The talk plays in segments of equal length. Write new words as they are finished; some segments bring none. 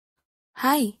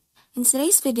Hi! In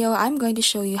today's video, I'm going to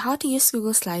show you how to use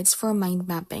Google Slides for mind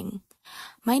mapping.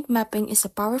 Mind mapping is a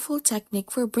powerful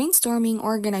technique for brainstorming,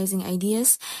 organizing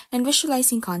ideas, and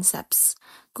visualizing concepts.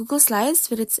 Google Slides,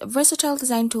 with its versatile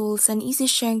design tools and easy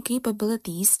sharing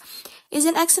capabilities, is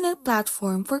an excellent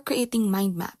platform for creating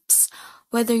mind maps.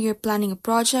 Whether you're planning a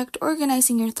project,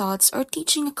 organizing your thoughts, or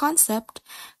teaching a concept,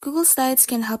 Google Slides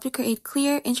can help you create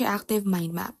clear, interactive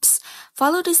mind maps.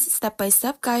 Follow this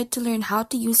step-by-step guide to learn how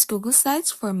to use Google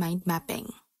Slides for mind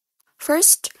mapping.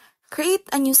 First, create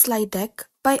a new slide deck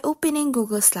by opening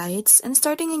Google Slides and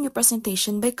starting a new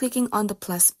presentation by clicking on the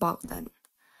plus button.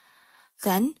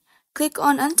 Then, click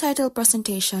on Untitled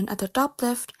Presentation at the top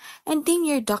left and name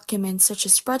your document such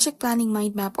as Project Planning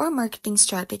Mind Map or Marketing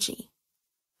Strategy.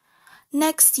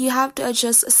 Next, you have to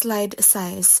adjust a slide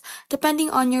size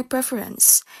depending on your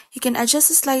preference. You can adjust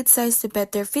the slide size to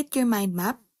better fit your mind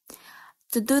map.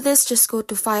 To do this, just go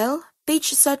to File,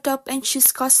 Page Setup, and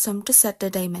choose Custom to set the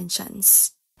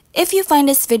dimensions. If you find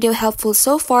this video helpful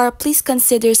so far, please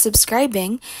consider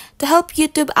subscribing to help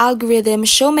YouTube algorithm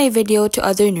show my video to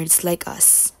other nerds like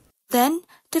us. Then,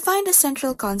 define the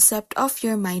central concept of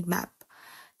your mind map.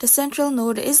 The central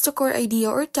node is the core idea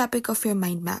or topic of your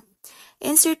mind map.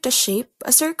 Insert the shape,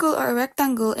 a circle or a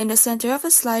rectangle in the center of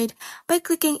a slide by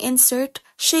clicking Insert,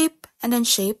 Shape, and then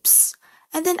Shapes,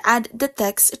 and then add the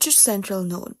text to central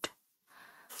node.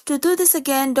 To do this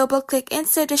again, double-click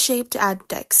inside the shape to add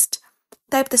text.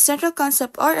 Type the central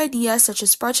concept or idea such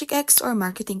as Project X or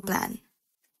Marketing Plan.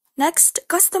 Next,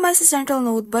 customize the central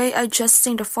node by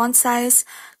adjusting the font size,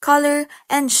 color,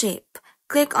 and shape.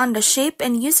 Click on the shape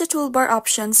and use the toolbar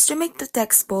options to make the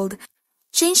text bold,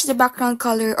 change the background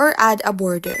color, or add a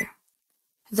border.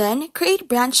 Then, create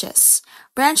branches.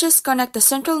 Branches connect the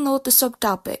central node to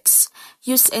subtopics.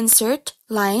 Use Insert,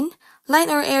 Line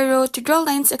or arrow to draw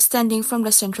lines extending from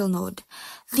the central node.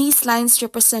 These lines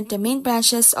represent the main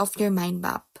branches of your mind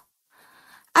map.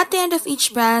 At the end of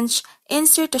each branch,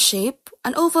 insert a shape,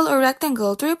 an oval or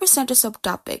rectangle to represent a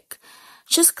subtopic.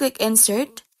 Just click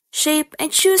Insert, Shape,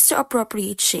 and choose the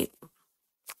appropriate shape.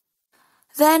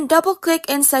 Then, double-click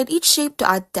inside each shape to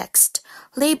add text.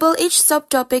 Label each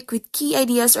subtopic with key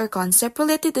ideas or concept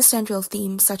related to central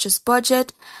themes such as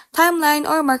budget, timeline,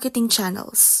 or marketing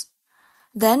channels.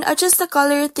 Then, adjust the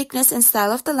color, thickness, and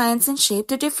style of the lines and shape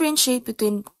to differentiate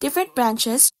between different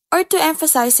branches or to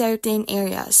emphasize certain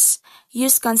areas.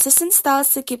 Use consistent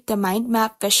styles to keep the mind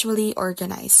map visually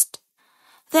organized.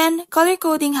 Then, color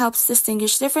coding helps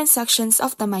distinguish different sections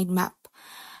of the mind map.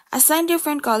 Assign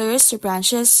different colors to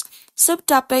branches,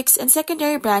 subtopics, and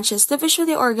secondary branches to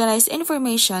visually organize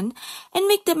information and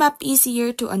make the map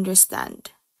easier to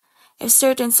understand. If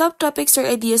certain subtopics or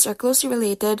ideas are closely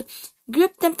related,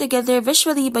 group them together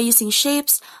visually by using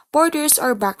shapes, borders,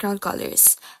 or background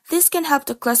colors. This can help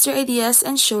to cluster ideas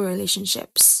and show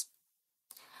relationships.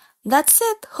 That's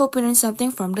it! Hope you learned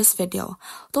something from this video.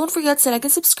 Don't forget to like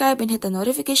and subscribe and hit the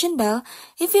notification bell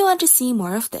if you want to see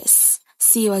more of this.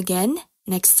 See you again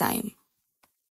next time.